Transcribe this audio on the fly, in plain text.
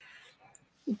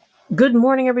Good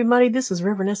morning, everybody. This is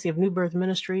Reverend Essie of New Birth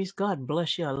Ministries. God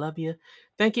bless you. I love you.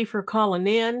 Thank you for calling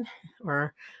in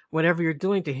or whatever you're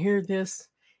doing to hear this,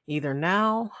 either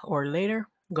now or later.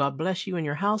 God bless you and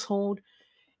your household.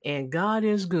 And God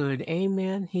is good.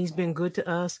 Amen. He's been good to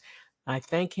us. I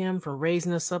thank Him for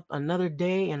raising us up another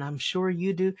day, and I'm sure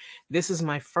you do. This is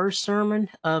my first sermon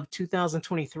of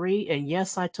 2023. And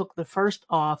yes, I took the first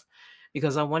off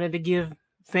because I wanted to give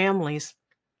families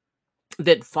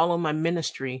that follow my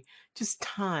ministry just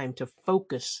time to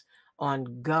focus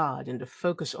on God and to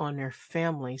focus on their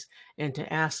families and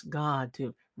to ask God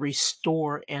to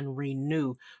restore and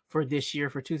renew for this year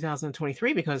for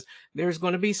 2023, because there's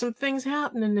going to be some things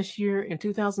happening this year in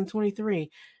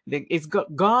 2023 that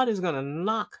God is going to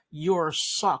knock your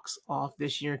socks off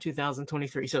this year in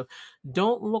 2023. So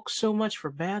don't look so much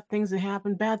for bad things to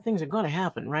happen. Bad things are going to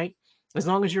happen, right? As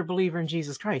long as you're a believer in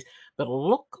Jesus Christ. But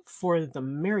look for the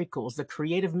miracles, the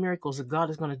creative miracles that God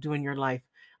is going to do in your life.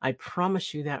 I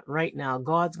promise you that right now.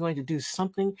 God's going to do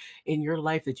something in your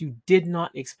life that you did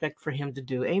not expect for Him to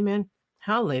do. Amen.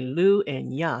 Hallelujah.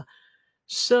 And yeah.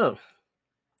 So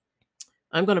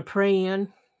I'm going to pray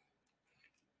in.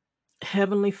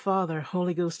 Heavenly Father,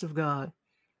 Holy Ghost of God,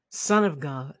 Son of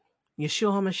God,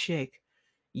 Yeshua HaMashiach,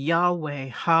 Yahweh,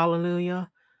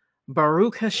 hallelujah.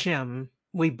 Baruch Hashem.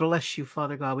 We bless you,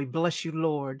 Father God. We bless you,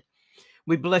 Lord.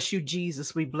 We bless you,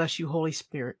 Jesus. We bless you, Holy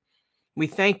Spirit. We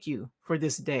thank you for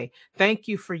this day. Thank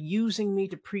you for using me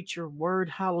to preach your word.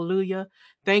 Hallelujah.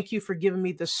 Thank you for giving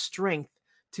me the strength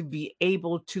to be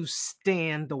able to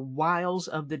stand the wiles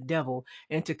of the devil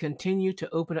and to continue to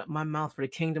open up my mouth for the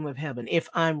kingdom of heaven. If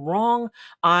I'm wrong,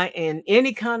 in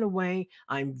any kind of way,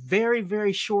 I'm very,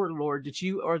 very sure, Lord, that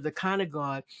you are the kind of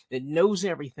God that knows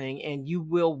everything and you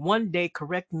will one day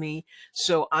correct me.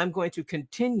 So I'm going to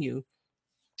continue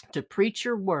to preach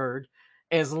your word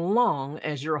as long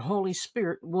as your Holy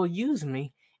Spirit will use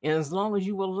me and as long as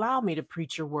you will allow me to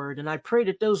preach your word. And I pray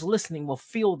that those listening will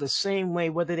feel the same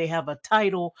way, whether they have a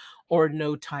title or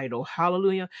no title.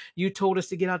 Hallelujah. You told us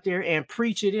to get out there and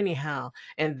preach it anyhow.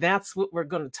 And that's what we're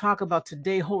going to talk about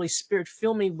today. Holy Spirit,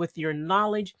 fill me with your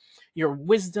knowledge, your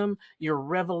wisdom, your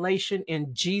revelation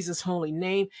in Jesus' holy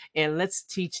name. And let's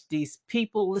teach these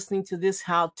people listening to this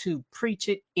how to preach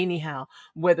it anyhow.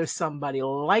 Whether somebody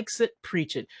likes it,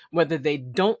 preach it. Whether they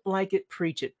don't like it,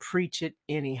 preach it. Preach it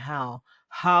anyhow.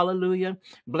 Hallelujah.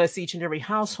 Bless each and every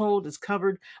household that's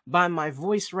covered by my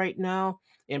voice right now.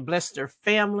 And bless their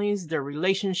families, their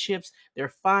relationships, their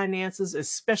finances,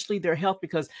 especially their health,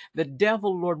 because the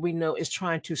devil, Lord, we know is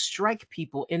trying to strike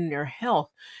people in their health.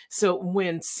 So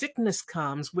when sickness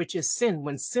comes, which is sin,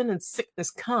 when sin and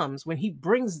sickness comes, when he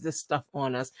brings this stuff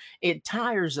on us, it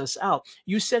tires us out.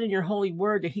 You said in your holy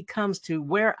word that he comes to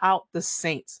wear out the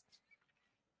saints.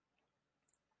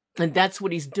 And that's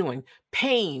what he's doing.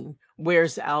 Pain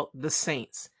wears out the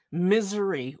saints.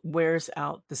 Misery wears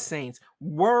out the saints.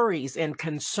 Worries and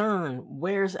concern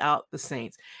wears out the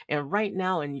saints. And right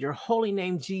now, in your holy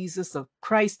name, Jesus of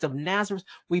Christ of Nazareth,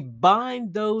 we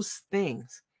bind those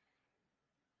things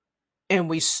and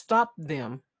we stop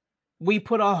them. We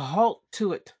put a halt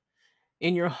to it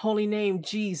in your holy name,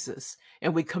 Jesus.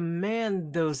 And we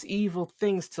command those evil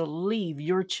things to leave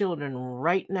your children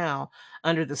right now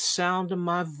under the sound of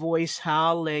my voice.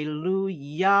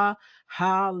 Hallelujah.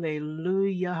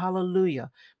 Hallelujah.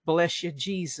 Hallelujah. Bless you,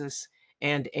 Jesus.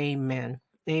 And amen.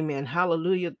 Amen.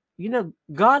 Hallelujah. You know,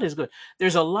 God is good.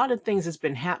 There's a lot of things that's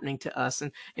been happening to us,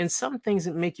 and some things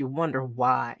that make you wonder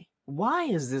why. Why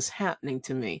is this happening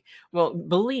to me? Well,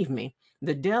 believe me,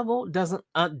 the devil doesn't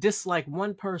dislike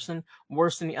one person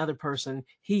worse than the other person.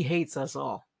 He hates us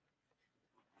all.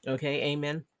 Okay,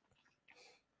 amen.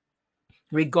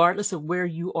 Regardless of where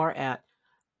you are at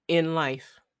in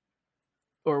life,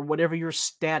 or whatever your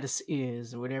status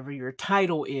is, whatever your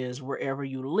title is, wherever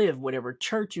you live, whatever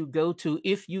church you go to,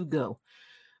 if you go,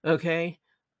 okay,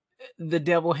 the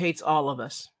devil hates all of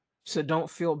us. So don't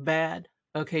feel bad.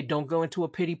 Okay, don't go into a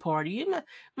pity party. You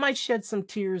might shed some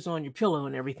tears on your pillow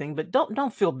and everything, but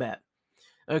don't feel bad.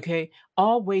 Okay,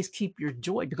 always keep your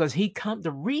joy, because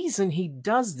the reason he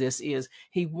does this is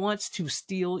he wants to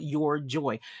steal your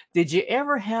joy. Did you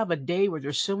ever have a day where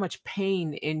there's so much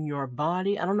pain in your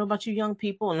body? I don't know about you young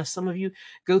people, and some of you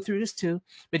go through this too,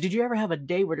 but did you ever have a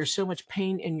day where there's so much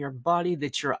pain in your body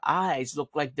that your eyes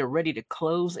look like they're ready to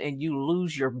close and you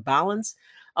lose your balance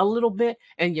a little bit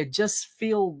and you just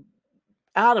feel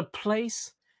out of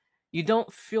place? You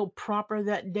don't feel proper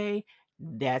that day?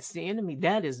 That's the enemy.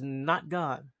 That is not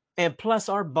God. And plus,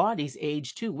 our bodies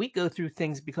age too. We go through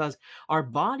things because our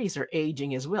bodies are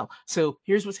aging as well. So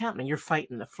here's what's happening: you're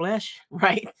fighting the flesh,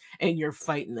 right? And you're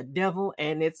fighting the devil,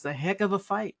 and it's a heck of a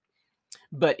fight.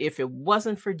 But if it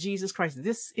wasn't for Jesus Christ,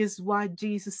 this is why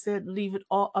Jesus said, leave it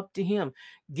all up to him.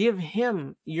 Give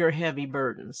him your heavy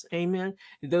burdens. Amen.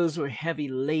 Those who are heavy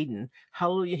laden.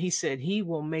 Hallelujah. He said he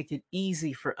will make it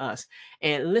easy for us.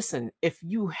 And listen, if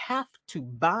you have to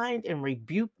bind and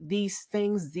rebuke these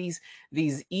things, these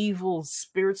evil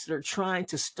spirits that are trying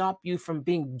to stop you from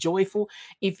being joyful,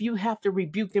 if you have to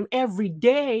rebuke them every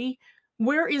day,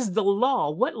 where is the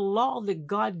law? What law did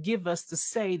God give us to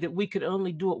say that we could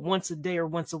only do it once a day or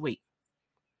once a week?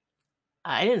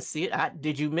 I didn't see it.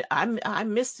 Did you? I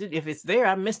missed it. If it's there,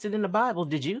 I missed it in the Bible.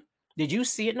 Did you? Did you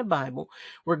see it in the Bible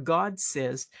where God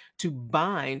says to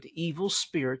bind evil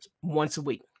spirits once a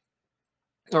week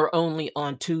or only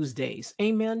on Tuesdays?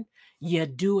 Amen. You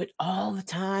do it all the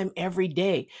time, every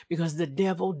day, because the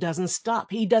devil doesn't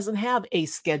stop. He doesn't have a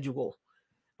schedule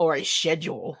or a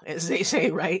schedule, as they say,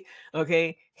 right?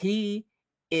 Okay. He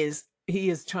is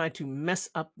trying to mess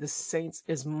up the saints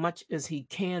as much as he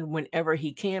can whenever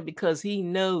he can, because he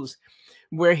knows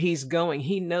where he's going.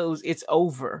 He knows it's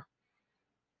over.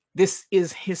 This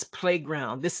is his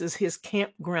playground. This is his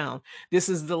campground. This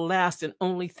is the last and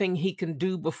only thing he can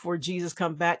do before Jesus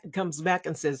comes back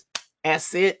and says,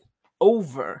 that's it,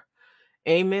 over.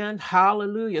 Amen.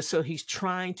 Hallelujah. So he's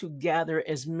trying to gather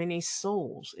as many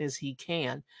souls as he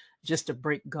can just to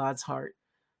break God's heart.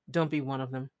 Don't be one of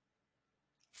them.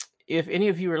 If any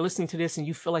of you are listening to this and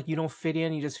you feel like you don't fit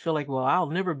in, you just feel like, well, I'll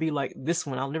never be like this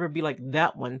one. I'll never be like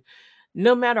that one.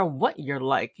 No matter what you're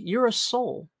like, you're a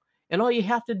soul. And all you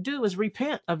have to do is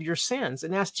repent of your sins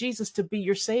and ask Jesus to be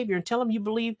your savior and tell him you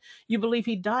believe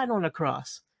he died on the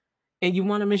cross and you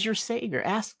want him as your savior.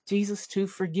 Ask Jesus to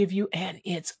forgive you and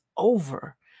it's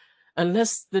over.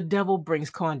 Unless the devil brings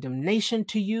condemnation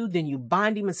to you, then you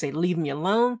bind him and say, leave me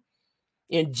alone.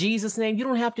 In Jesus' name, you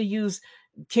don't have to use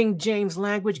King James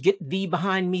language, get thee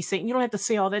behind me, Satan. You don't have to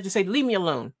say all that. Just say, leave me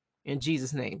alone in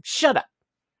Jesus' name. Shut up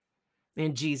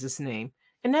in Jesus' name.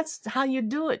 And that's how you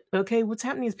do it. Okay. What's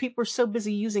happening is people are so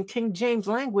busy using King James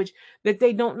language that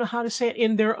they don't know how to say it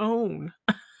in their own.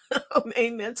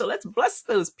 Amen. So let's bless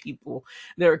those people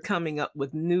that are coming up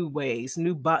with new ways,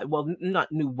 well,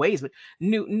 not new ways, but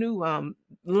new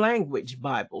language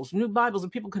Bibles, new Bibles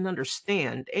that people can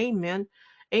understand. Amen.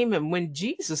 Amen. When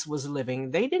Jesus was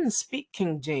living, they didn't speak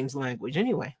King James language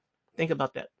anyway. Think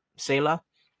about that. Selah.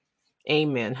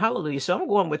 Amen. Hallelujah. So I'm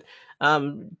going with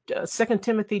 2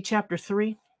 Timothy chapter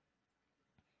 3.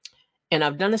 And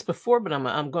I've done this before, but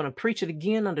I'm going to preach it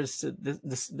again under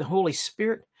the Holy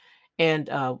Spirit. And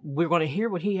we're going to hear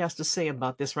what he has to say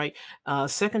about this, right?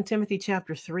 2 Timothy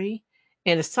chapter 3.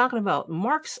 And it's talking about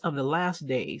marks of the last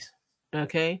days.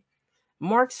 Okay.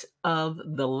 Marks of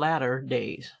the latter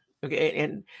days. Okay.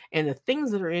 And the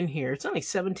things that are in here, it's only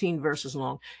 17 verses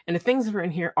long. And the things that are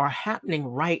in here are happening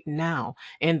right now.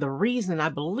 And I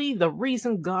believe the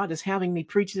reason God is having me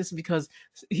preach this is because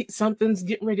something's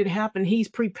getting ready to happen. He's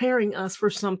preparing us for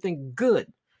something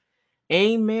good.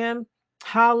 Amen.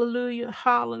 Hallelujah.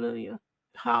 Hallelujah.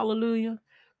 Hallelujah.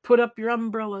 Put up your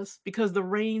umbrellas because the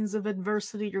rains of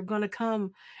adversity are going to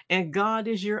come and God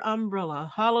is your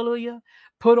umbrella. Hallelujah.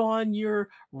 Put on your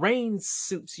rain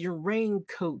suits, your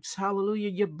raincoats. Hallelujah.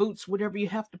 Your boots, whatever you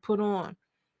have to put on.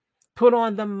 Put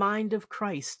on the mind of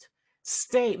Christ.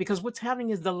 Stay, because what's happening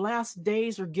is the last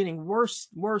days are getting worse,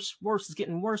 worse, worse. It's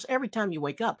getting worse every time you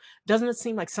wake up. Doesn't it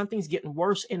seem like something's getting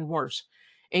worse and worse?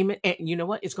 Amen. And you know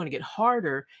what? It's going to get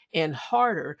harder and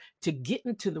harder to get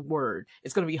into the word.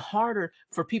 It's going to be harder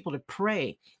for people to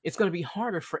pray. It's going to be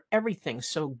harder for everything.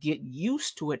 So get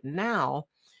used to it now.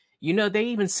 You know, they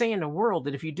even say in the world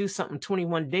that if you do something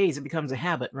 21 days, it becomes a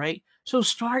habit, right? So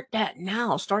start that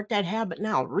now. Start that habit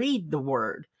now. Read the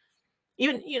word.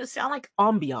 Even, see, I like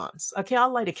ambiance. Okay,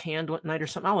 I'll light a candle at night or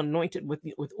something. I'll anoint it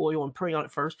with oil and pray on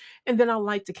it first, and then I'll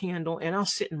light the candle and I'll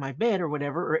sit in my bed or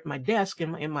whatever, or at my desk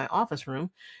in my office room,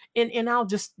 and I'll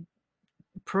just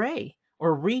pray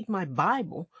or read my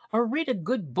Bible or read a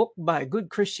good book by a good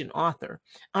Christian author.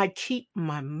 I keep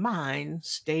my mind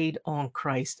stayed on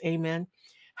Christ. Amen.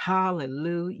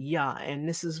 Hallelujah. And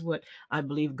this is what I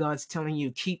believe God's telling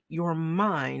you: keep your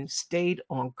mind stayed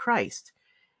on Christ.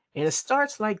 And it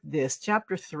starts like this,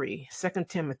 chapter 3, 2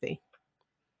 Timothy.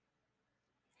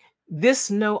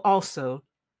 This know also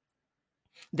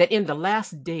that in the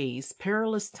last days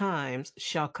perilous times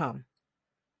shall come.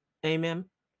 Amen.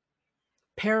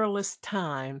 Perilous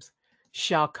times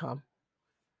shall come.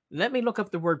 Let me look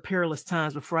up the word perilous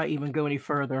times before I even go any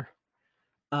further.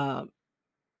 Uh,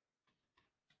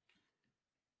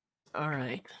 all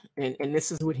right. And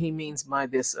this is what he means by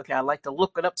this. Okay, I like to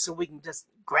look it up so we can just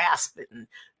grasp it and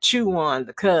chew on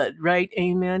the cud, right?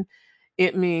 Amen.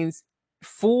 It means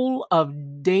full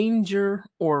of danger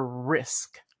or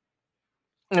risk.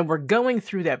 And we're going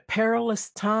through that perilous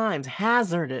times,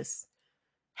 hazardous.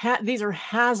 These are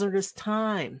hazardous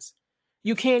times.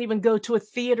 You can't even go to a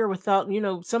theater without,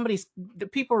 the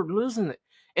people are losing it.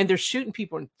 And they're shooting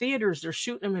people in theaters, they're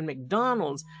shooting them in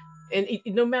McDonald's. And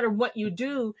no matter what you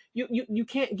do, you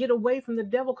can't get away from the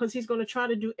devil because he's going to try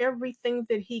to do everything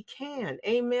that he can.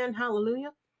 Amen.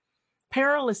 Hallelujah.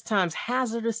 Perilous times,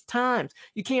 hazardous times.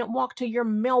 You can't walk to your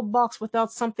mailbox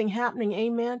without something happening.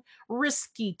 Amen.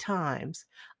 Risky times,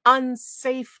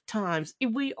 unsafe times.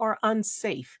 We are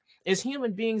unsafe. As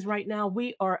human beings right now,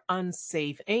 we are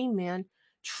unsafe. Amen.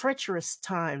 Treacherous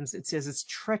times. It says it's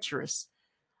treacherous.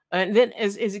 And then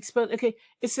is exposed. Okay,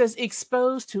 it says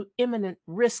exposed to imminent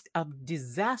risk of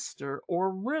disaster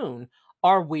or ruin.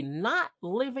 Are we not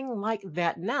living like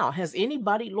that now? Has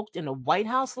anybody looked in the White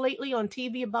House lately on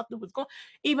TV about what's going?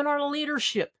 Even our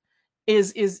leadership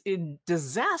is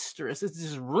disastrous. It's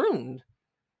just ruined.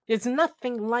 It's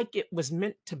nothing like it was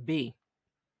meant to be.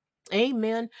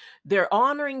 Amen. They're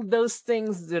honoring those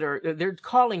things they're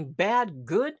calling bad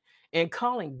good and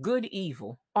calling good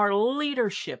evil. Our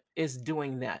leadership is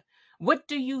doing that. What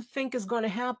do you think is going to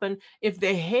happen if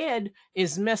the head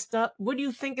is messed up? What do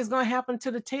you think is going to happen to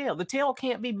the tail? The tail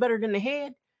can't be better than the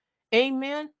head.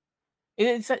 Amen.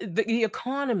 The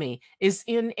economy is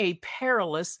in a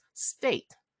perilous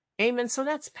state. Amen. So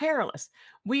that's perilous.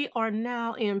 We are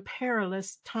now in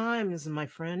perilous times, my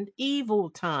friend, evil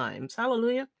times.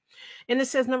 Hallelujah. And it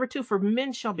says, number two, for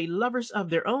men shall be lovers of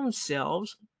their own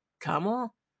selves. Come on.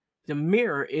 The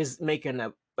mirror is making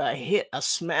a hit, a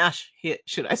smash hit,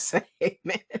 should I say.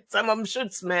 Amen. Some of them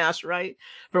should smash, right?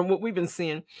 From what we've been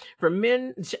seeing. For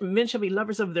men shall be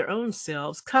lovers of their own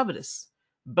selves, covetous,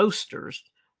 boasters,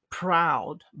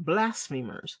 proud,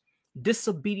 blasphemers,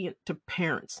 disobedient to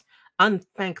parents,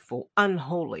 unthankful,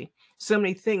 unholy. So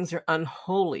many things are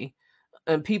unholy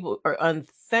and people are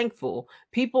unthankful.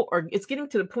 It's getting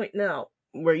to the point now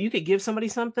where you could give somebody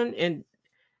something and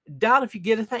doubt if you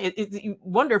get a thank. You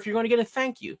wonder if you're going to get a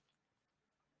thank you.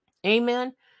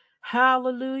 Amen.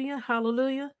 Hallelujah.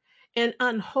 Hallelujah. And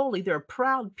unholy. There are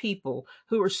proud people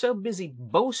who are so busy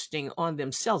boasting on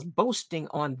themselves, boasting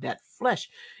on that flesh.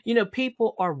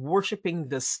 People are worshiping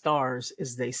the stars,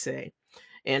 as they say.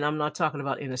 And I'm not talking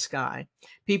about in the sky.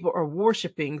 People are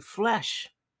worshiping flesh.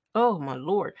 Oh my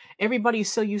Lord.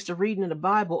 Everybody's so used to reading in the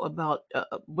Bible about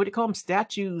what do you call them?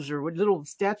 Statues or what little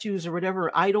statues or whatever,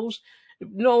 idols.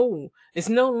 No, it's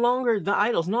no longer the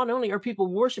idols. Not only are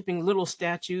people worshiping little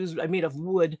statues made of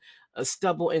wood,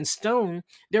 stubble, and stone,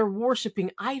 they're worshiping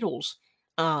idols,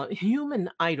 human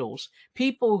idols,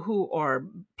 people who are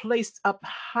placed up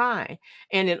high.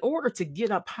 And in order to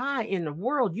get up high in the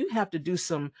world, you have to do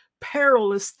some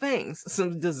perilous things,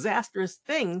 some disastrous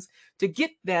things to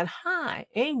get that high.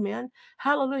 Amen.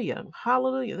 Hallelujah.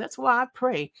 Hallelujah. That's why I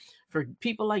pray for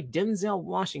people like Denzel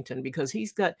Washington, because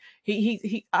he's got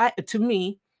to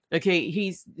me, okay,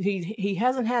 he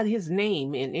hasn't had his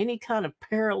name in any kind of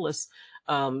perilous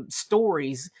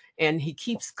stories, and he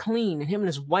keeps clean, and him and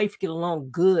his wife get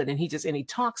along good, and he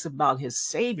talks about his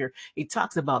savior. He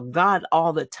talks about God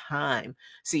all the time.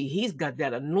 See, he's got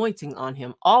that anointing on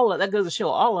him. All of that goes to show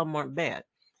all of them aren't bad.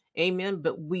 Amen.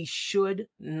 But we should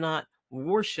not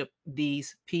worship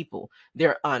these people.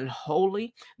 They're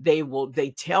unholy. They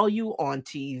tell you on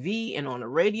TV and on the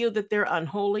radio that they're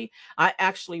unholy. I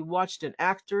actually watched an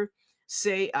actor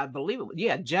say, I believe it was,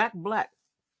 yeah, Jack Black.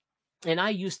 And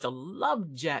I used to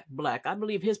love Jack Black. I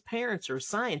believe his parents are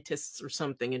scientists or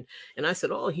something. And I said,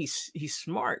 oh, he's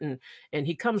smart, and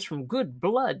he comes from good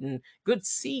blood and good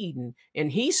seed,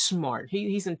 and he's smart.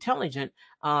 He's intelligent.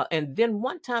 And then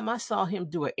one time I saw him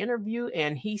do an interview,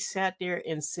 and he sat there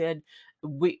and said,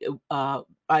 "We,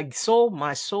 I sold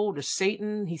my soul to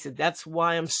Satan." He said, "That's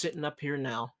why I'm sitting up here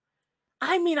now."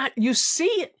 I mean, you see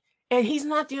it. And he's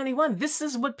not the only one. This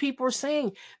is what people are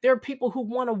saying. There are people who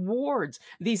won awards.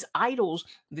 These idols,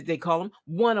 that they call them,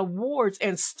 won awards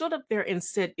and stood up there and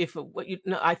said,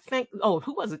 I thank, oh,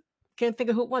 who was it? Can't think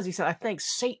of who it was. He said, I thank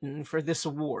Satan for this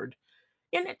award.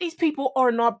 And these people are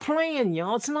not playing,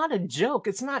 y'all. It's not a joke.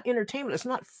 It's not entertainment. It's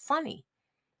not funny.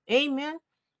 Amen.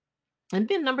 And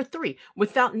then number three,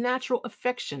 without natural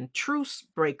affection, truce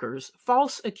breakers,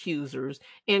 false accusers,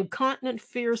 incontinent,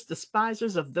 fierce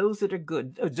despisers of those that are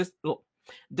good. Just look,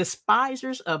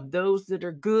 despisers of those that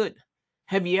are good.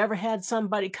 Have you ever had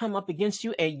somebody come up against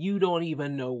you and you don't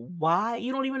even know why?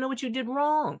 You don't even know what you did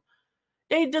wrong.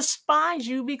 They despise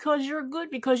you because you're good,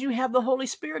 because you have the Holy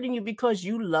Spirit in you, because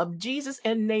you love Jesus,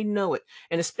 and they know it.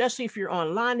 And especially if you're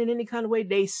online in any kind of way,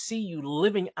 they see you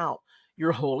living out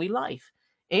your holy life.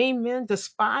 Amen.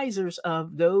 Despisers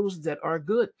of those that are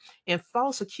good. And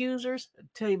false accusers, I'll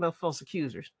tell you about false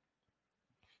accusers.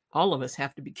 All of us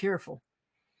have to be careful.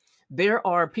 There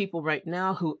are people right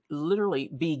now who literally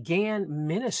began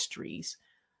ministries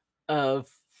of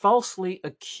falsely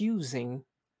accusing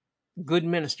good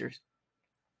ministers,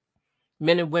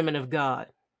 men and women of God.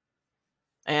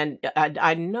 And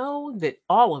I know that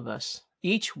all of us,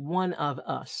 each one of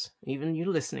us, even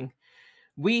you listening,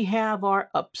 we have our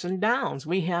ups and downs.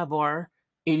 We have our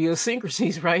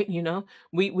idiosyncrasies, right?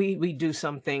 We do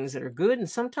some things that are good, and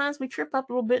sometimes we trip up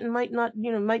a little bit and might not,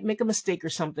 might make a mistake or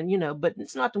something, but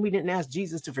it's not that we didn't ask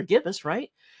Jesus to forgive us, right?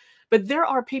 But there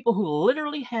are people who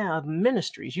literally have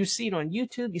ministries. You see it on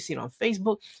YouTube, you see it on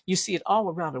Facebook, you see it all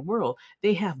around the world.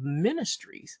 They have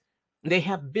ministries, they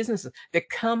have businesses that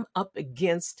come up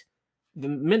against the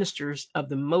ministers of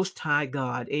the Most High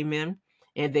God. Amen.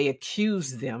 And they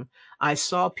accuse them. I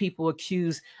saw people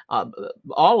accuse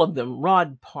all of them: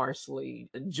 Rod Parsley,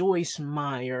 Joyce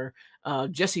Meyer,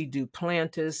 Jesse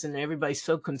Duplantis, and everybody's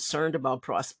so concerned about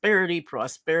prosperity.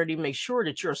 Prosperity. Make sure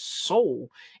that your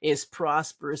soul is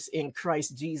prosperous in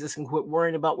Christ Jesus and quit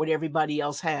worrying about what everybody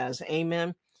else has.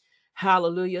 Amen.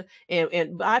 Hallelujah.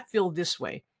 And I feel this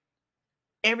way.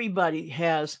 Everybody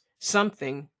has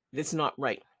something that's not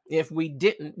right. If we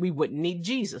didn't, we wouldn't need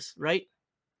Jesus, right?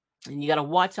 And you got to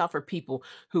watch out for people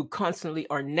who constantly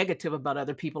are negative about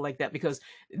other people like that, because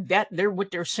that they're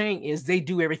what they're saying is they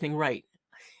do everything right.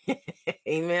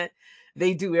 Amen.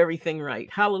 They do everything right.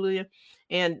 Hallelujah.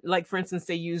 And like, for instance,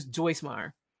 they use Joyce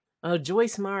Meyer.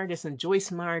 Joyce Meyer this and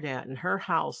Joyce Meyer that, and her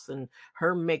house and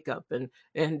her makeup.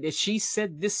 And she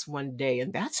said this one day,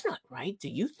 and that's not right. Do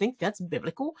you think that's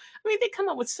biblical? I mean, they come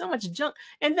up with so much junk.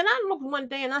 And then I looked one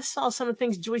day and I saw some of the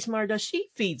things Joyce Meyer does.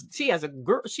 She has a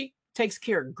girl, she takes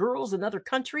care of girls in other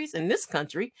countries, in this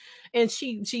country, and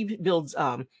she builds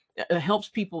helps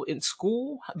people in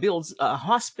school, builds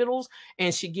hospitals,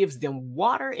 and she gives them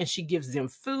water and she gives them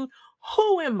food.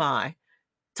 Who am I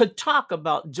to talk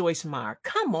about Joyce Meyer?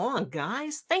 Come on,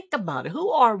 guys, think about it. Who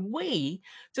are we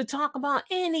to talk about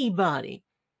anybody?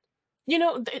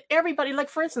 Everybody, like,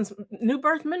 for instance, New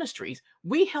Birth Ministries,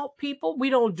 we help people. We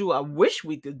don't do, I wish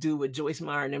we could do what Joyce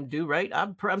Meyer and them do, right?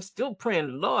 I'm still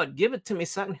praying, Lord, give it to me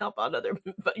so I can help out other,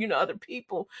 other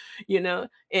people,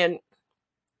 and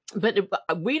but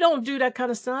we don't do that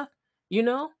kind of stuff, you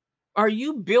know? Are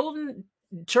you building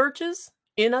churches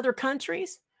in other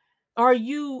countries? Are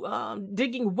you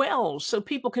digging wells so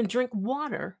people can drink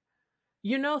water?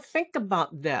 Think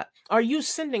about that. Are you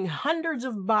sending hundreds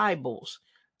of Bibles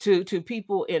to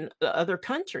people in other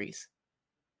countries?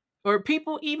 Or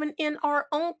people even in our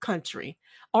own country?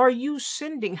 Are you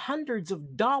sending hundreds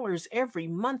of dollars every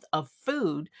month of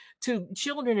food to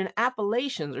children in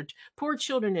Appalachians, or poor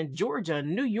children in Georgia,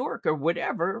 New York, or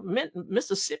whatever,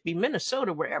 Mississippi,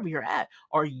 Minnesota, wherever you're at?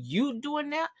 Are you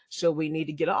doing that? So we need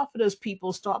to get off of those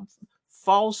people. Stop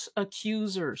false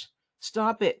accusers.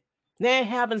 Stop it. They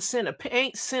ain't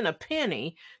sent a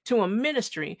penny to a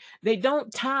ministry. They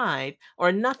don't tithe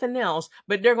or nothing else,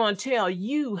 but they're going to tell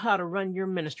you how to run your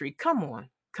ministry. Come on.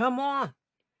 Come on.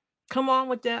 Come on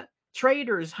with that.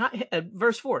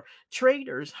 Verse 4,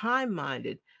 traitors, high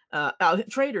minded,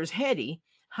 traitors, heady,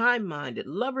 high minded,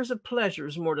 lovers of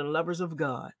pleasures more than lovers of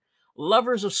God,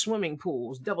 lovers of swimming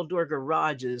pools, double door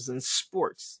garages, and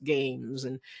sports games.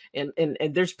 And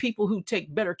there's people who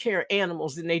take better care of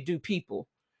animals than they do people.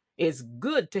 It's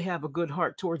good to have a good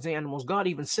heart towards animals. God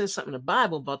even says something in the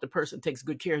Bible about the person that takes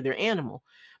good care of their animal.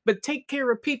 But take care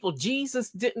of people.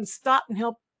 Jesus didn't stop and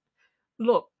help.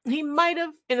 Look, he might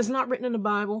have, and it's not written in the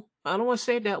Bible. I don't want to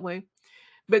say it that way.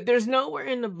 But there's nowhere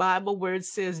in the Bible where it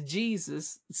says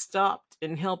Jesus stopped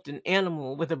and helped an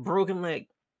animal with a broken leg.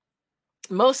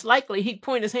 Most likely he'd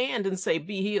point his hand and say,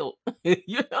 be healed. You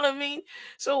know what I mean?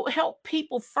 So help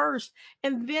people first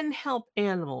and then help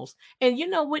animals. And you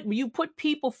know what? You put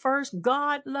people first.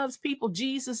 God loves people.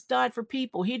 Jesus died for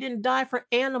people. He didn't die for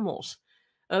animals.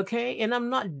 Okay. And I'm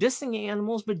not dissing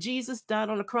animals, but Jesus died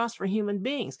on the cross for human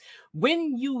beings.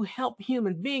 When you help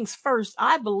human beings first,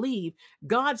 I believe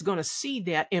God's going to see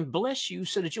that and bless you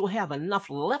so that you'll have enough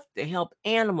left to help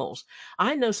animals.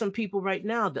 I know some people right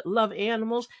now that love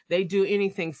animals. They do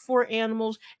anything for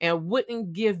animals and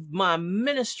wouldn't give my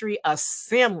ministry a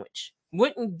sandwich,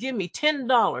 wouldn't give me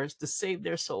 $10 to save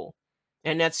their soul.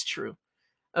 And that's true.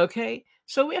 Okay.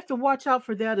 So we have to watch out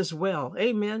for that as well.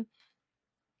 Amen.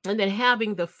 And then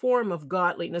having the form of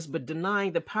godliness, but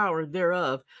denying the power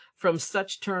thereof, from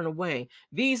such turn away.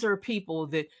 These are people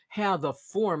that have the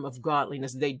form of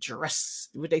godliness. They dress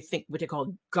what they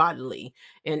call godly,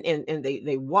 and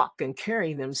they walk and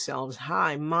carry themselves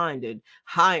high minded,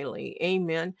 highly,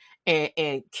 amen,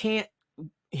 and can't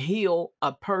heal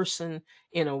a person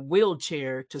in a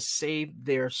wheelchair to save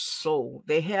their soul.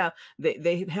 They have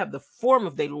the form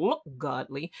of, they look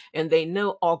godly, and they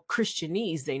know all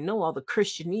Christianese. They know all the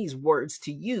Christianese words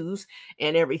to use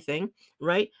and everything,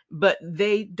 right? But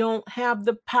they don't have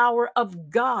the power of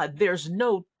God. There's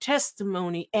no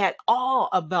testimony at all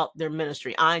about their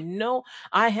ministry. I know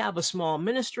I have a small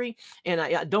ministry, and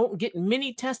I don't get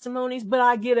many testimonies, but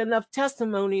I get enough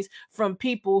testimonies from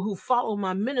people who follow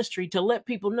my ministry to let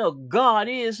people know God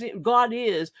is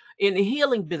in the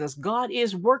healing business. God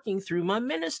is working through my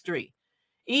ministry.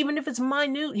 Even if it's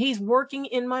minute, he's working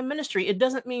in my ministry. It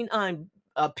doesn't mean I'm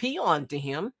a peon to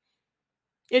him.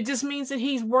 It just means that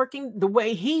he's working the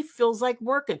way he feels like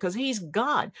working, because he's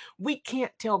God. We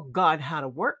can't tell God how to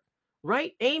work,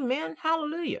 right? Amen.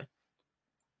 Hallelujah.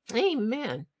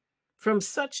 Amen. From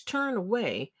such turn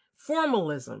away,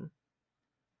 formalism.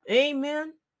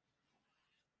 Amen.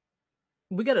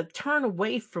 We got to turn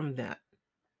away from that.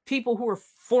 People who are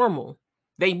formal,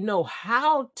 they know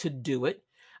how to do it.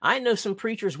 I know some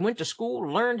preachers went to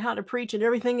school, learned how to preach and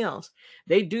everything else.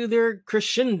 They do their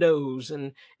crescendos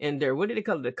and their, what do they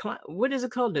call it? What is it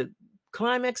called? The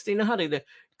climax. They know how to the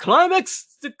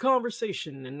climax the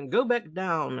conversation and go back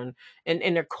down, and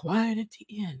they're quiet at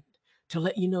the end to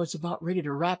let you know it's about ready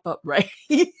to wrap up, right?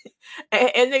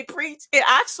 And they preach.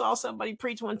 I saw somebody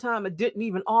preach one time and didn't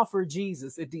even offer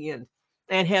Jesus at the end,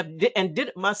 and did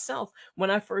it myself when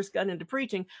I first got into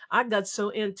preaching. I got so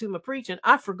into my preaching,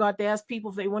 I forgot to ask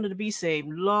people if they wanted to be saved.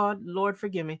 Lord,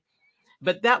 forgive me.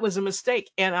 But that was a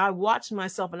mistake. And I watched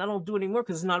myself, and I don't do it anymore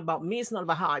because it's not about me. It's not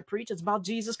about how I preach. It's about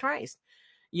Jesus Christ.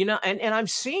 And I'm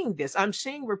seeing this. I'm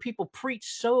seeing where people preach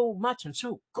so much and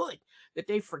so good that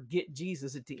they forget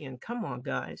Jesus at the end. Come on,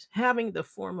 guys. Having the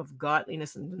form of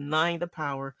godliness and denying the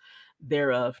power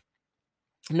thereof.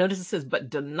 Notice it says, but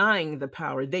denying the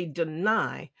power. They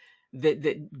deny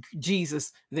that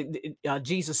Jesus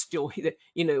still,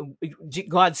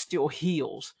 God still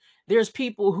heals. There's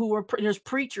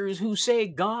preachers who say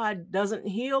God doesn't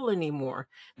heal anymore.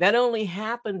 That only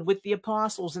happened with the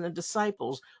apostles and the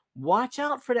disciples. Watch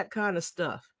out for that kind of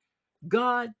stuff.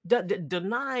 God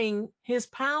denying his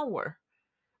power.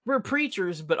 We're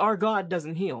preachers, but our God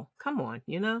doesn't heal. Come on.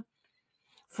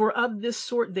 For of this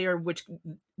sort they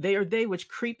which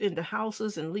creep into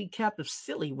houses and lead captive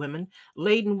silly women,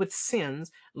 laden with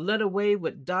sins, led away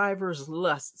with divers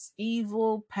lusts,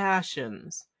 evil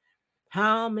passions.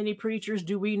 How many preachers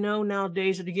do we know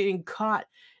nowadays that are getting caught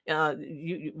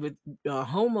with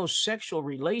homosexual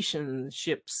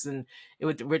relationships, and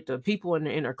with the people in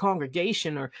their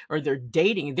congregation, or they're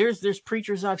dating? There's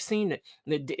preachers I've seen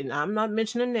and I'm not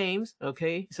mentioning names,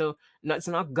 okay? So it's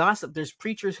not gossip. There's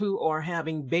preachers who are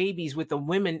having babies with the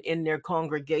women in their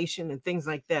congregation and things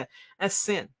like that. That's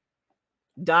sin.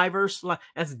 That's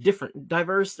different.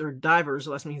 Diverse or divers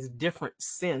lust means different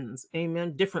sins.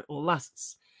 Amen. Different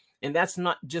lusts. And that's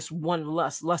not just one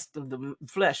lust of the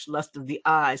flesh, lust of the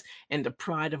eyes, and the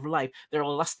pride of life. They're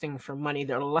lusting for money.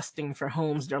 They're lusting for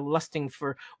homes. They're lusting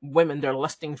for women. They're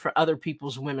lusting for other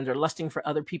people's women. They're lusting for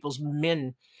other people's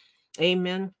men.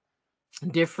 Amen.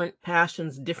 Different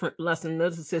passions, different lusts. And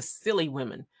notice it says silly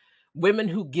women. Women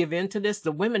who give in to this,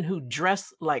 the women who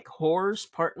dress like whores,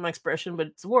 pardon my expression, but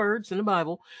it's words in the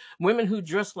Bible. Women who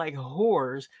dress like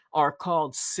whores are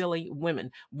called silly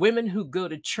women. Women who go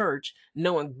to church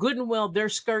knowing good and well their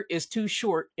skirt is too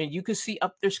short and you can see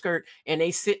up their skirt, and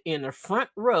they sit in the front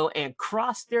row and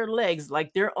cross their legs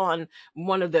like they're on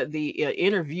one of the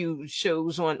interview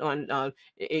shows on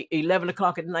 11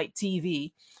 o'clock at night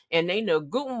TV, and they know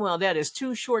good and well that is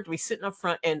too short to be sitting up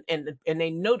front, and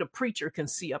they know the preacher can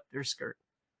see up their skirt.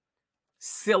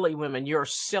 Silly women, you're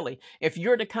silly. If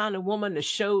you're the kind of woman that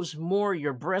shows more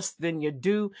your breasts than you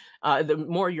do, the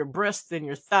more your breasts than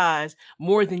your thighs,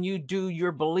 more than you do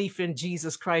your belief in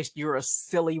Jesus Christ, you're a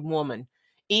silly woman.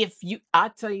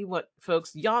 I tell you what,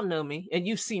 folks, y'all know me, and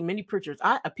you've seen many pictures.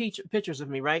 Pictures of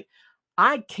me, right?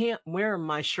 I can't wear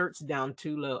my shirts down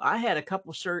too low. I had a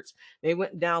couple shirts, they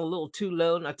went down a little too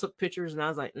low, and I took pictures, and I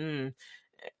was like,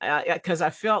 because I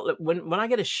felt that when I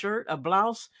get a shirt, a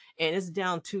blouse, and it's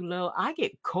down too low, I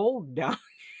get cold down.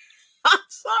 I'm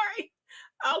sorry.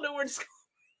 I don't know where to.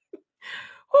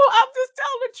 Oh, I'm just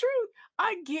telling the truth.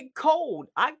 I get cold.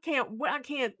 I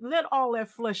can't let all that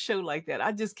flesh show like that.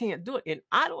 I just can't do it. And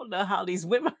I don't know how these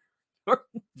women or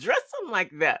dressing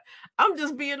like that. I'm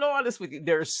just being honest with you.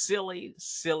 They're silly,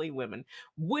 silly women.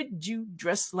 Would you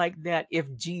dress like that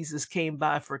if Jesus came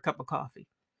by for a cup of coffee?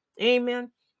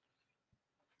 Amen.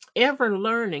 Ever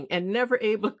learning and never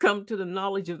able to come to the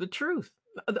knowledge of the truth.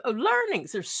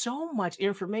 Learnings. There's so much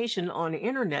information on the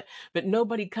internet, but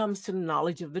nobody comes to the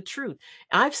knowledge of the truth.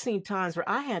 I've seen times where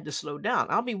I had to slow down.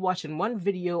 I'll be watching one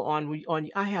video on.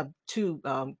 I have two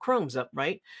Chromes up,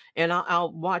 right, and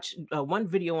I'll watch one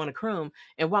video on a Chrome,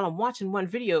 and while I'm watching one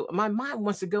video, my mind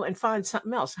wants to go and find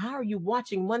something else. How are you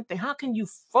watching one thing? How can you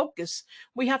focus?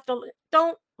 We have to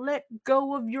don't let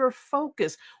go of your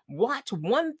focus. Watch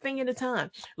one thing at a time.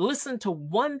 Listen to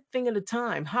one thing at a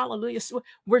time. Hallelujah. So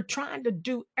we're trying to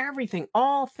do everything,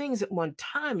 all things at one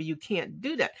time. You can't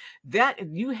do that. That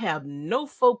you have no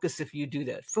focus if you do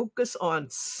that. Focus on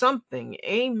something.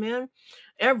 Amen.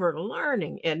 Ever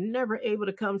learning and never able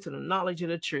to come to the knowledge of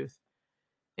the truth.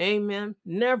 Amen.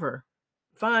 Never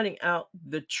finding out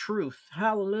the truth.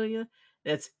 Hallelujah.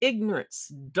 That's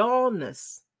ignorance,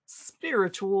 dullness,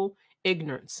 spiritual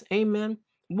ignorance. Amen.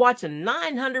 Watching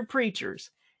 900 preachers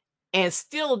and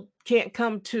still can't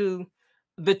come to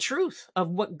the truth of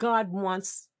what God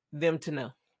wants them to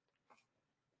know.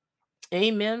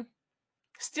 Amen.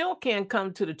 Still can't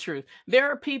come to the truth.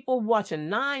 There are people watching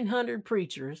 900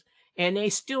 preachers and they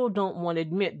still don't want to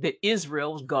admit that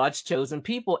Israel is God's chosen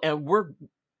people and we're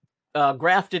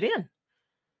grafted in.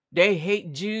 They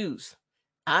hate Jews.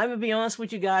 I'm gonna be honest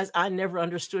with you guys. I never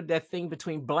understood that thing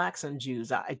between blacks and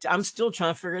Jews. I'm still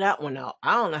trying to figure that one out.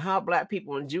 I don't know how black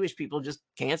people and Jewish people just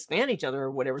can't stand each other or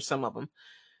whatever. Some of them,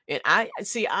 and I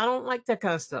see. I don't like that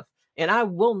kind of stuff, and I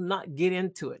will not get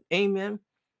into it. Amen.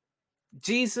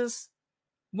 Jesus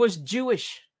was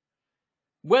Jewish,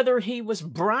 whether he was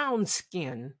brown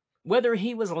skin, whether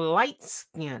he was light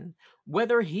skin,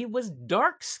 whether he was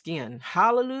dark skin.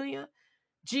 Hallelujah.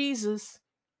 Jesus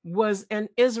was an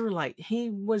Israelite. He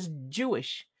was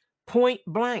Jewish, point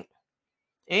blank.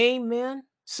 Amen.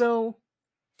 So,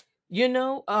 you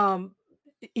know,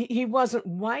 he wasn't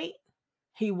white,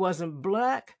 he wasn't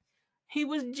black, he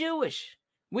was Jewish.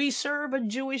 We serve a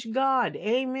Jewish God.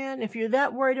 Amen. If you're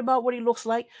that worried about what he looks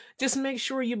like, just make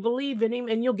sure you believe in him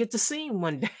and you'll get to see him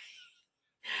one day.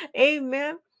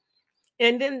 Amen.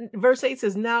 And then verse 8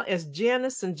 says, now as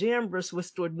Jannes and Jambres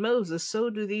withstood Moses, so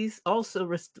do these also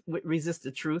resist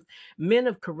the truth. Men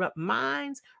of corrupt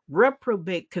minds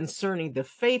reprobate concerning the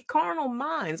faith. Carnal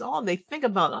minds, all they think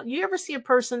about. You ever see a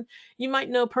person, you might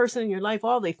know a person in your life,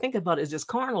 all they think about is just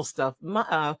carnal stuff,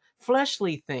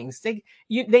 fleshly things.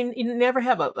 You never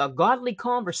have a godly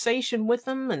conversation with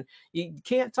them, and you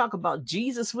can't talk about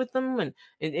Jesus with them. And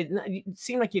it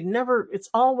seems like you never, it's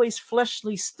always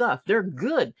fleshly stuff. They're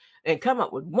good and come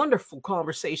up with wonderful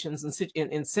conversations and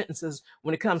in sentences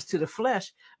when it comes to the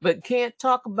flesh, but can't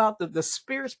talk about the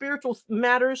spiritual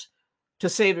matters to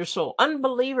save their soul.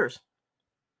 Unbelievers,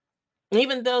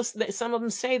 even though some of them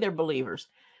say they're believers.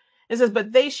 It says,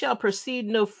 but they shall proceed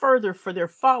no further, for their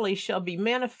folly shall be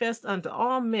manifest unto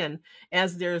all men,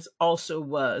 as theirs also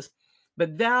was.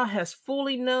 But thou hast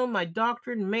fully known my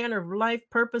doctrine, manner of life,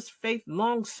 purpose, faith,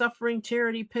 long suffering,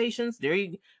 charity, patience. There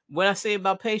you what I say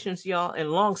about patience, y'all,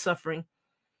 and long suffering.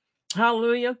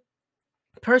 Hallelujah.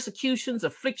 Persecutions,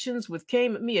 afflictions, which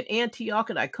came at me at Antioch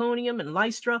and Iconium and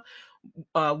Lystra,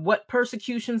 what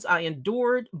persecutions I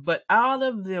endured, but out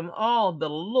of them all the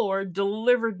Lord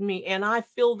delivered me. And I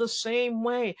feel the same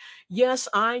way. Yes,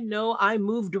 I know I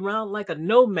moved around like a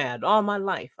nomad all my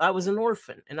life. I was an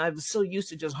orphan and I was so used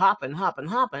to just hopping, hopping,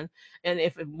 hopping. And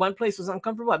if one place was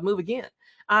uncomfortable, I'd move again.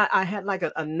 I had like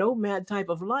a nomad type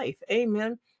of life.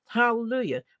 Amen.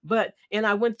 Hallelujah. And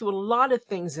I went through a lot of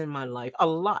things in my life, a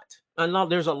lot.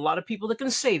 There's a lot of people that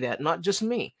can say that, not just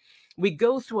me. We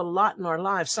go through a lot in our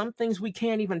lives. Some things we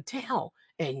can't even tell,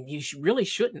 and you really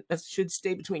shouldn't. That should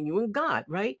stay between you and God,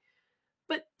 right?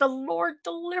 But the Lord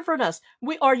delivered us.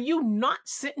 Are you not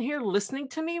sitting here listening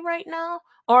to me right now?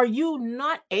 Are you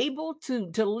not able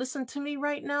to listen to me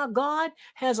right now? God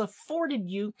has afforded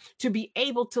you to be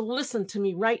able to listen to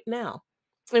me right now.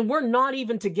 And we're not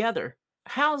even together.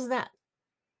 How's that?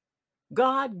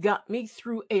 God got me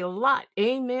through a lot.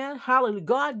 Amen. Hallelujah.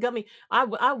 God got me.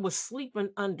 I was sleeping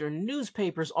under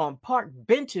newspapers on park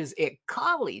benches at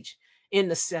college in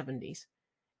the 70s.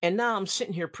 And now I'm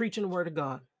sitting here preaching the word of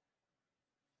God.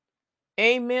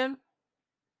 Amen.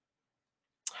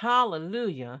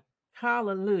 Hallelujah.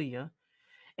 Hallelujah.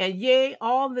 And yea,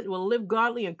 all that will live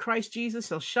godly in Christ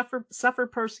Jesus shall suffer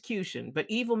persecution, but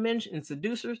evil men and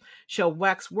seducers shall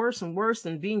wax worse and worse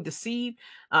and being deceived.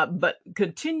 But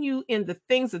continue in the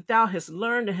things that thou hast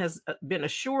learned and has been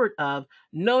assured of,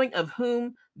 knowing of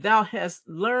whom thou hast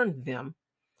learned them,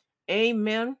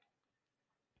 Amen.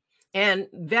 And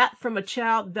that from a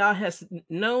child thou hast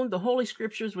known the holy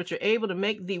scriptures, which are able to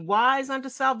make thee wise unto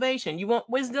salvation. You want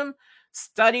wisdom?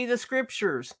 Study the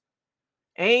scriptures.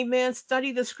 Amen.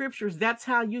 Study the scriptures. That's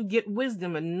how you get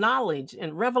wisdom and knowledge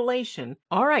and revelation.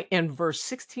 All right. And verse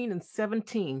 16 and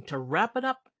 17 to wrap it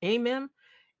up. Amen.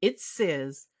 It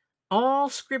says, all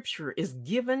scripture is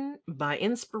given by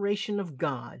inspiration of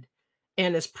God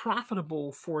and is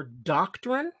profitable for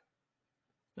doctrine.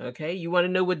 Okay. You want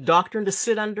to know what doctrine to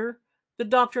sit under? The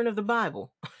doctrine of the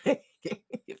Bible.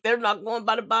 If they're not going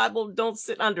by the Bible, don't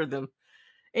sit under them.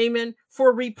 Amen.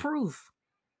 For reproof.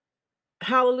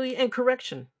 Hallelujah. And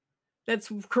correction.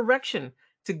 That's correction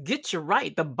to get you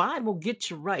right. The Bible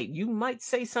gets you right. You might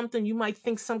say something, you might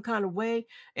think some kind of way,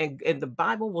 and the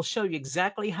Bible will show you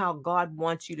exactly how God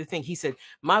wants you to think. He said,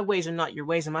 my ways are not your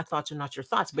ways, and my thoughts are not your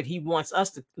thoughts. But he wants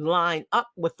us to line up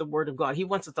with the word of God. He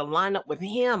wants us to line up with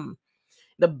him.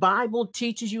 The Bible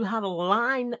teaches you how to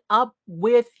line up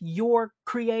with your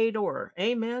creator.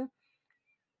 Amen.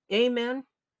 Amen.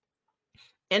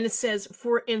 And it says,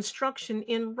 for instruction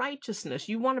in righteousness.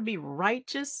 You want to be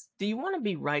righteous? Do you want to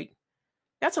be right?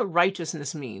 That's what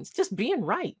righteousness means. Just being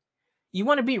right. You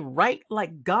want to be right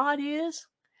like God is?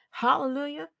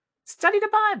 Hallelujah. Study the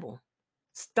Bible.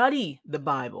 Study the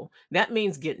Bible. That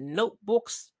means get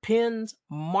notebooks, pens,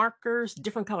 markers,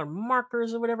 different color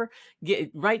markers or whatever.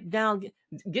 Write down,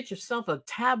 get yourself a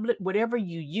tablet, whatever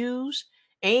you use.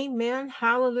 Amen.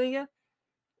 Hallelujah.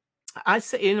 I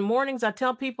say in the mornings, I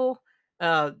tell people,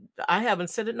 uh, I haven't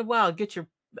said it in a while.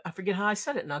 I forget how I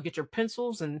said it now. Get your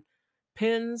pencils and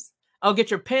pens. I'll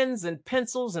get your pens and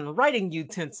pencils and writing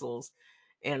utensils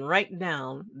and write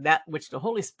down that which the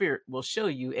Holy Spirit will show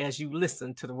you as you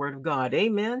listen to the word of God.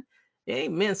 Amen.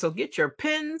 Amen. So get your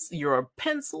pens, your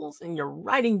pencils, and your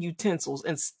writing utensils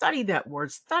and study that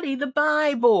word. Study the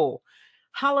Bible.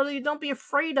 Hallelujah. Don't be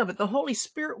afraid of it. The Holy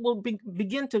Spirit will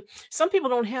begin to. Some people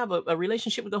don't have a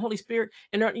relationship with the Holy Spirit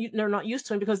and they're not used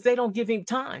to him because they don't give him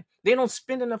time. They don't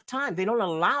spend enough time. They don't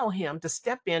allow him to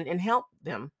step in and help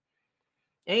them.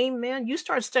 Amen. You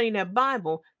start studying that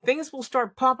Bible, things will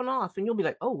start popping off and you'll be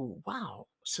like, oh, wow.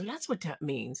 So that's what that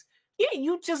means. Yeah,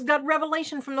 you just got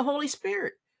revelation from the Holy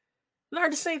Spirit.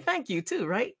 Learn to say thank you too,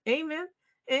 right? Amen.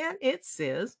 And it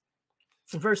says,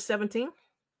 verse 17,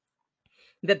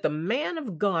 that the man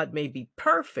of God may be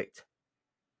perfect,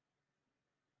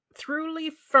 truly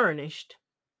furnished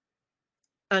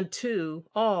unto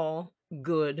all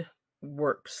good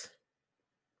works.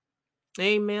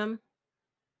 Amen.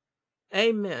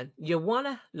 Amen. You want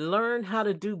to learn how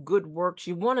to do good works.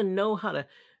 You want to know how to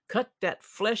cut that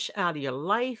flesh out of your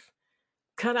life,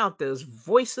 cut out those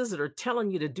voices that are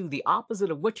telling you to do the opposite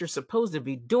of what you're supposed to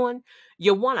be doing.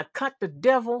 You want to cut the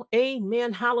devil.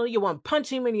 Amen. Hallelujah. You want to punch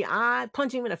him in the eye,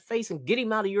 punch him in the face, and get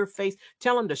him out of your face.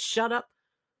 Tell him to shut up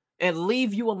and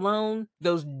leave you alone.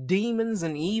 Those demons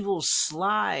and evil,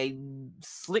 sly,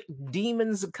 slick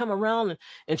demons that come around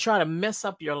and try to mess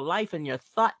up your life and your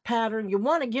thought pattern. You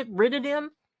want to get rid of them?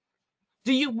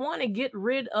 Do you want to get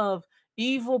rid of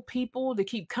evil people that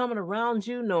keep coming around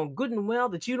you, knowing good and well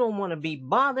that you don't want to be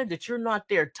bothered, that you're not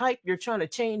their type, you're trying to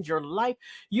change your life?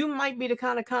 You might be the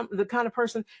kind of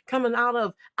person coming out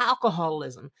of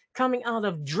alcoholism, coming out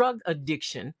of drug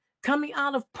addiction, coming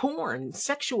out of porn,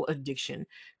 sexual addiction,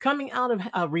 coming out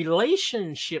of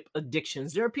relationship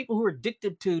addictions. There are people who are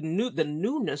addicted to the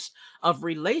newness of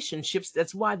relationships.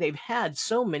 That's why they've had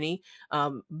so many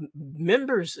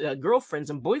members,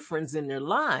 girlfriends and boyfriends in their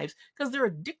lives because they're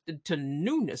addicted to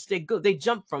newness. They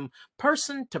jump from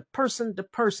person to person to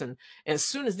person. And as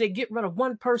soon as they get rid of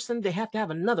one person, they have to have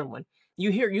another one.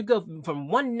 You go from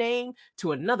one name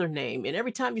to another name. And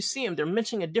every time you see them, they're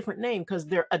mentioning a different name because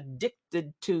they're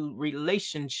addicted to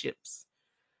relationships.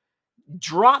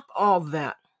 Drop all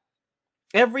that.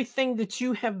 Everything that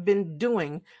you have been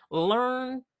doing,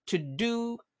 learn to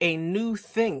do a new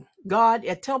thing. God,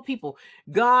 I tell people,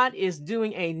 God is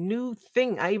doing a new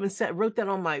thing. I even wrote that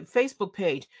on my Facebook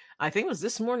page. I think it was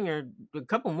this morning or a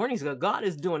couple mornings ago. God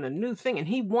is doing a new thing, and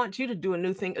He wants you to do a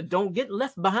new thing. Don't get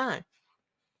left behind.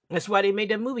 That's why they made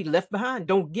that movie, Left Behind.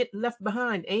 Don't get left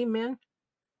behind. Amen.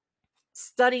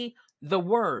 Study the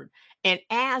word. And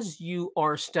as you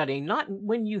are studying, not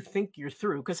when you think you're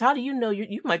through, because how do you know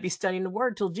you might be studying the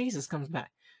word till Jesus comes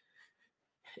back?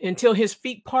 Until his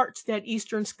feet parts that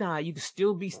eastern sky, you can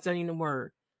still be studying the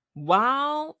word.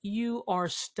 While you are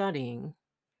studying,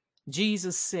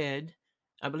 Jesus said,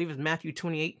 I believe it's Matthew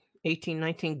 28, 18,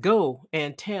 19, go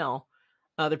and tell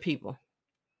other people.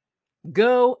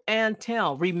 Go and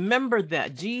tell. Remember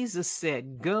that Jesus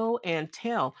said, go and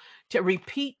tell, to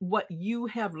repeat what you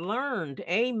have learned.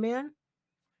 Amen.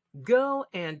 Go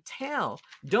and tell.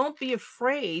 Don't be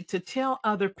afraid to tell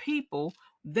other people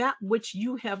that which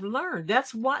you have learned.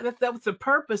 That's why that was the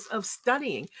purpose of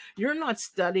studying. You're not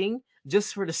studying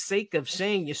just for the sake of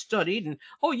saying you studied and,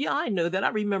 oh yeah, I know that. I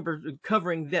remember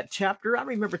covering that chapter. I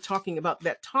remember talking about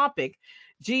that topic.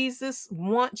 Jesus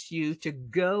wants you to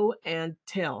go and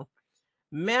tell.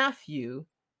 Matthew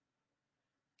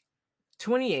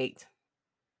 28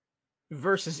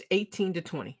 verses 18 to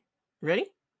 20. Ready?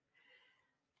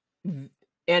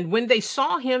 And when they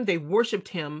saw him, they worshiped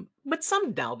him, but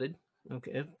some doubted.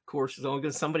 Okay, of course,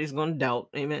 somebody's going to doubt.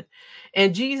 Amen.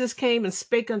 And Jesus came and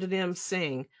spake unto them,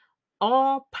 saying,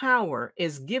 all power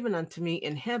is given unto me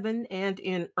in heaven and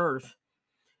in earth.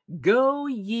 Go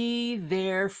ye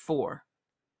therefore.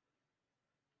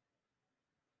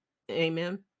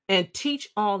 Amen. And teach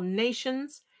all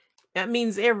nations. That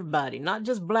means everybody, not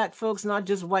just black folks, not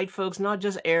just white folks, not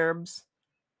just Arabs.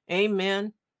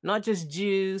 Amen. Not just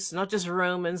Jews, not just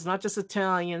Romans, not just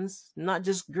Italians, not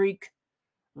just Greek,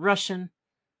 Russian,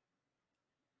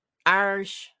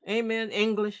 Irish, amen,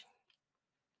 English.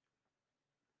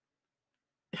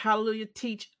 Hallelujah.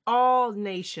 Teach all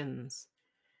nations,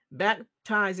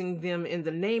 baptizing them in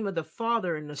the name of the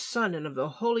Father and the Son and of the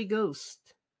Holy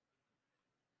Ghost,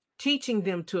 teaching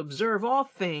them to observe all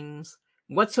things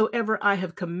whatsoever I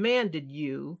have commanded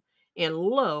you. And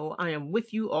lo, I am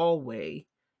with you always,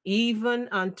 even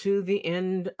unto the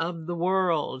end of the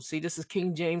world. See, this is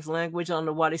King James language. I don't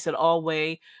know why they said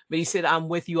always, but he said, I'm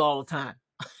with you all the time.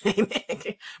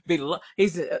 Amen. He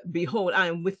said, behold, I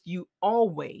am with you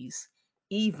always,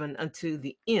 even unto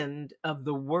the end of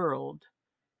the world.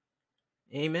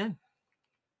 Amen.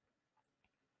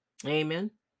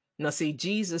 Amen. Now, see,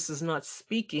 Jesus is not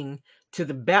speaking to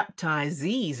the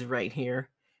baptizees right here.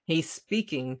 He's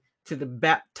speaking to the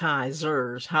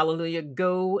baptizers. Hallelujah.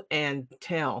 Go and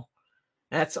tell.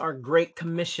 That's our great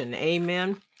commission.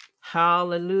 Amen.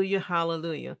 Hallelujah.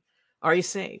 Hallelujah. Are you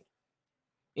saved?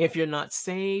 If you're not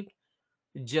saved,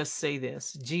 just say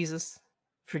this: Jesus,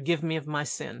 forgive me of my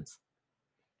sins.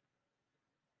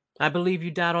 I believe you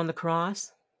died on the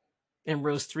cross and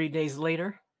rose 3 days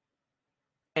later,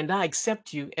 and I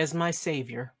accept you as my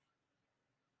Savior.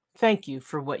 Thank you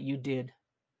for what you did.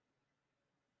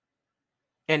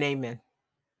 And amen.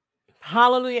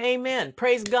 Hallelujah. Amen.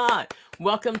 Praise God.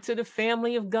 Welcome to the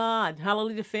family of God.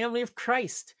 Hallelujah. The family of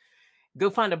Christ. Go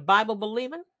find a Bible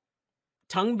believing,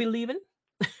 tongue believing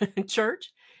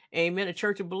church. Amen. A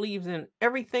church that believes in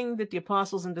everything that the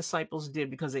apostles and disciples did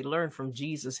because they learned from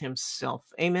Jesus himself.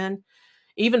 Amen.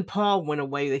 Even Paul went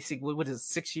away, they said, what is it,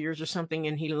 6 years or something?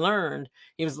 And he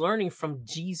was learning from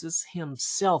Jesus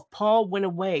himself. Paul went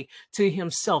away to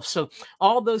himself. So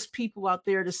all those people out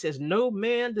there that says, no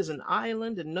man is an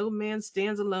island and no man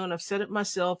stands alone. I've said it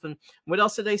myself. And what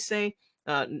else did they say?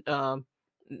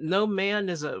 No man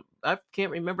is I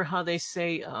can't remember how they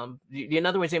say, in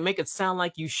other words, they make it sound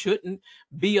like you shouldn't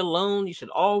be alone. You should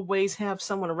always have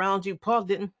someone around you. Paul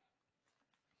didn't.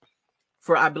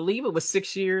 For I believe it was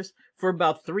 6 years, for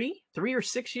about three or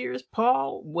 6 years,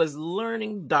 Paul was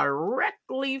learning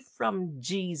directly from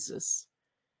Jesus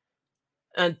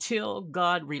until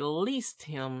God released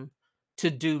him to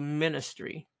do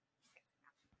ministry.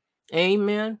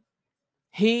 Amen.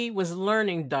 He was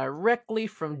learning directly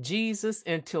from Jesus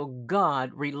until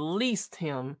God released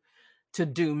him to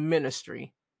do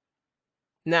ministry.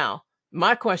 Now,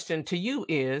 my question to you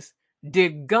is,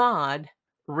 did God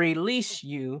release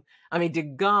you?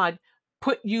 Did God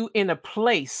put you in a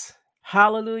place,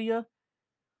 hallelujah,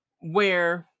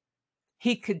 where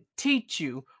he could teach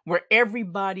you where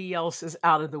everybody else is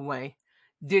out of the way?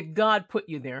 Did God put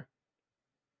you there?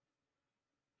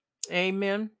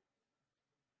 Amen.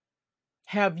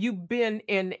 Have you been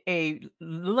in a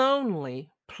lonely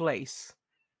place?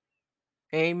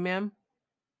 Amen.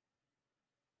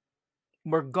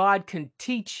 Where God can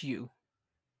teach you.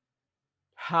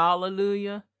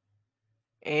 Hallelujah.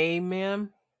 Amen.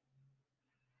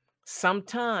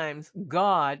 Sometimes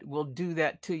God will do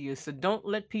that to you. So don't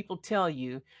let people tell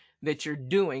you that you're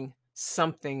doing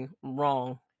something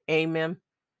wrong. Amen.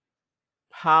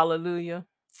 Hallelujah.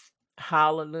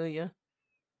 Hallelujah.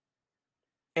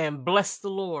 And bless the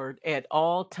Lord at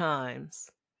all times.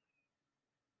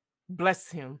 Bless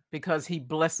him because he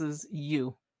blesses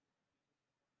you.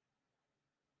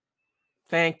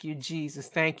 Thank you, Jesus.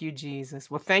 Thank you, Jesus.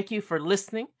 Well, thank you for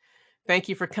listening. Thank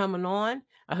you for coming on.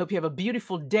 I hope you have a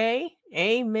beautiful day.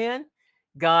 Amen.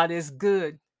 God is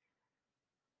good.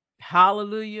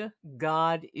 Hallelujah.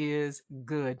 God is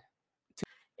good.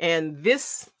 And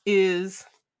this is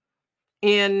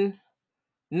in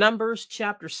Numbers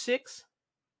chapter 6,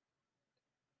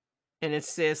 And it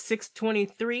says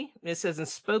 6:23. It says, and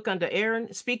speak unto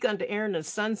Aaron and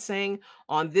son, saying,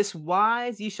 on this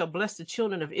wise ye shall bless the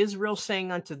children of Israel,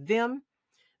 saying unto them,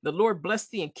 the Lord bless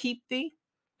thee and keep thee.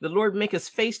 The Lord make his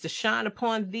face to shine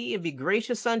upon thee and be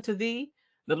gracious unto thee.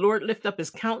 The Lord lift up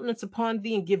his countenance upon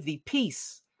thee and give thee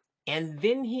peace. And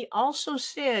then he also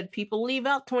said, people leave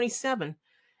out 27,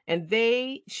 and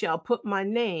they shall put my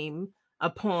name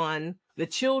upon the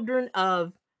children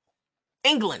of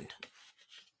England,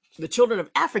 the children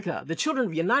of Africa, the children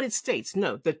of the United States.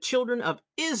 No, the children of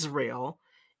Israel,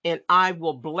 and I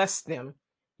will bless them.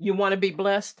 You want to be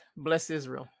blessed? Bless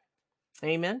Israel.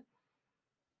 Amen.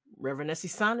 Reverend Essie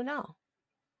signing out.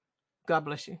 God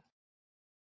bless you.